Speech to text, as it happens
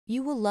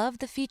You will love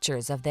the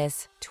features of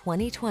this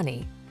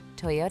 2020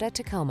 Toyota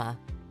Tacoma.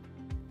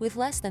 With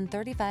less than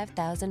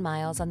 35,000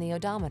 miles on the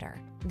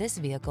odometer, this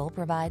vehicle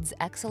provides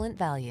excellent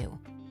value.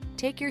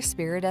 Take your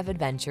spirit of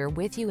adventure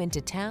with you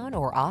into town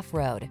or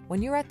off-road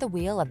when you're at the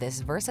wheel of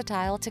this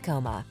versatile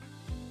Tacoma.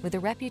 With a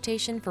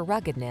reputation for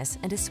ruggedness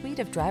and a suite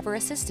of driver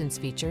assistance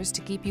features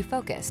to keep you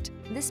focused,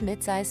 this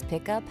midsize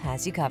pickup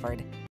has you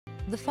covered.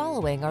 The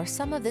following are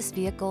some of this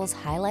vehicle's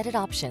highlighted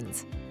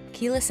options: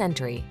 keyless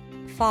entry,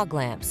 fog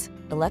lamps,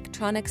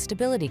 electronic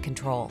stability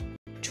control,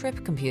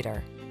 trip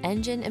computer,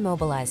 engine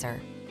immobilizer,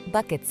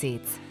 bucket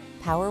seats,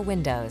 power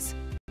windows,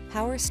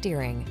 power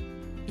steering.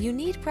 You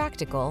need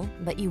practical,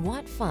 but you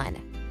want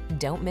fun.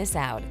 Don't miss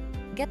out.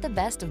 Get the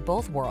best of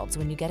both worlds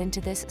when you get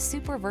into this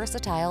super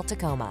versatile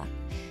Tacoma.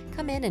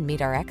 Come in and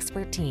meet our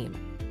expert team.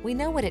 We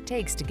know what it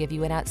takes to give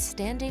you an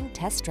outstanding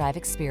test drive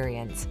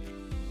experience.